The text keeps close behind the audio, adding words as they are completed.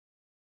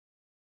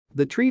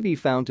The Trevi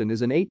Fountain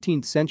is an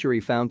 18th-century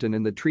fountain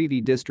in the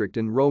Trevi district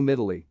in Rome,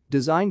 Italy,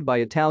 designed by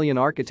Italian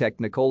architect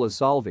Nicola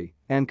Salvi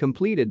and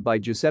completed by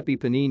Giuseppe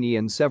Pannini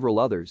and several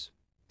others.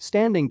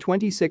 Standing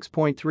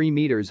 26.3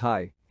 meters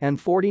high and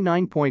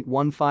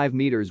 49.15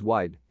 meters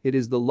wide, it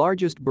is the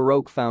largest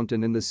Baroque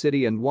fountain in the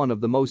city and one of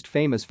the most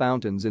famous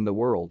fountains in the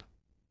world.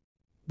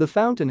 The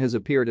fountain has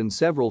appeared in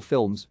several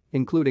films,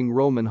 including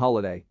Roman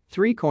Holiday,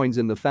 Three Coins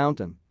in the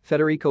Fountain,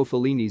 Federico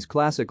Fellini's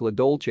classic La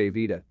Dolce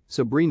Vita,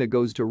 Sabrina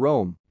Goes to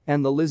Rome,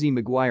 and the Lizzie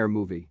McGuire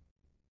movie.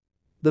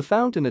 The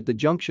fountain at the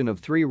junction of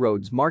three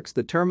roads marks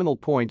the terminal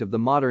point of the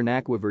modern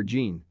Aqua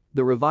Vergine,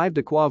 the revived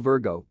Aqua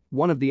Virgo,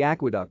 one of the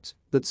aqueducts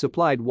that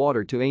supplied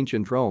water to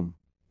ancient Rome.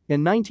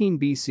 In 19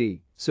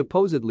 BC,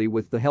 supposedly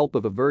with the help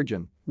of a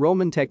virgin,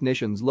 Roman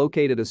technicians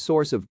located a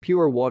source of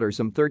pure water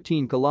some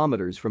 13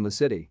 kilometers from the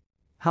city.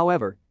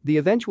 However, the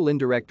eventual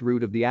indirect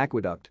route of the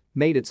aqueduct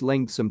made its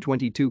length some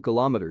 22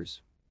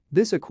 kilometers.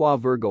 This Aqua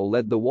Virgo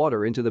led the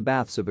water into the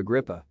baths of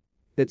Agrippa.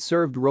 It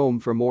served Rome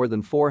for more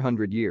than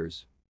 400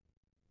 years.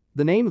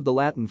 The name of the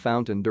Latin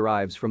fountain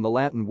derives from the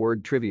Latin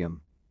word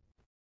trivium.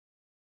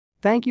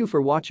 Thank you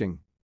for watching.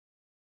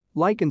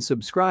 Like and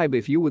subscribe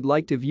if you would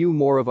like to view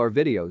more of our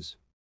videos.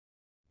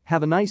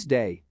 Have a nice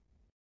day.